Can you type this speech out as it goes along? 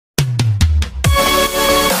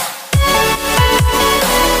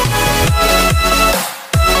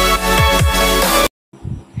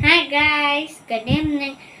good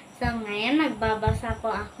evening. So, ngayon magbabasa po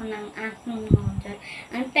ako ng aking module.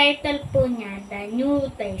 Ang title po niya, The New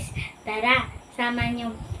Toys. Tara, sama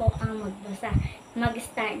niyo po ang magbasa.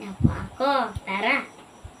 Mag-start na po ako. Tara!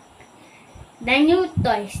 The New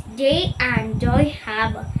Toys. Jay and Joy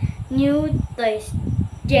have new toys.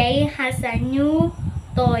 Jay has a new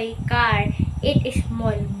toy car. It is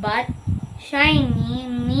small but shiny.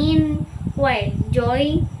 Meanwhile,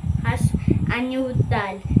 Joy has a new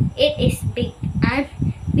doll. It is big and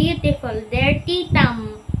beautiful. Their tita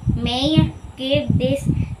May give this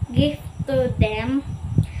gift to them.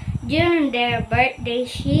 During their birthday,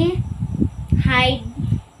 she hid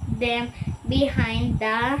them behind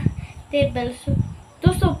the table to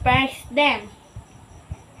surprise them.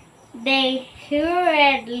 They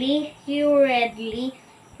hurriedly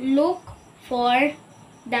look for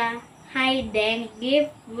the hidden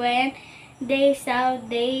gift. When they saw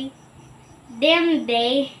them,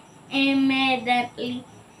 they immediately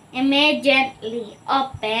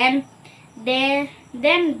open. Then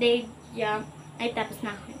they jump. Ay, tapos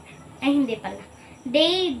na ako. Ay, hindi pala.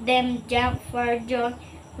 Them jump for joy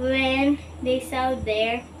when they saw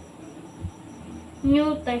their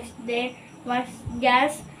new toys. There was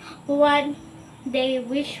just what they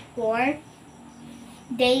wished for.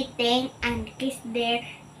 They thank and kiss their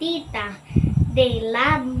tita. They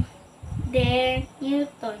love their new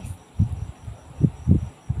toys.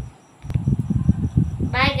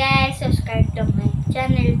 Bye guys, subscribe to my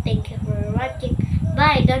channel. Thank you for watching.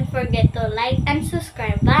 Bye. Don't forget to like and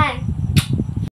subscribe. Bye.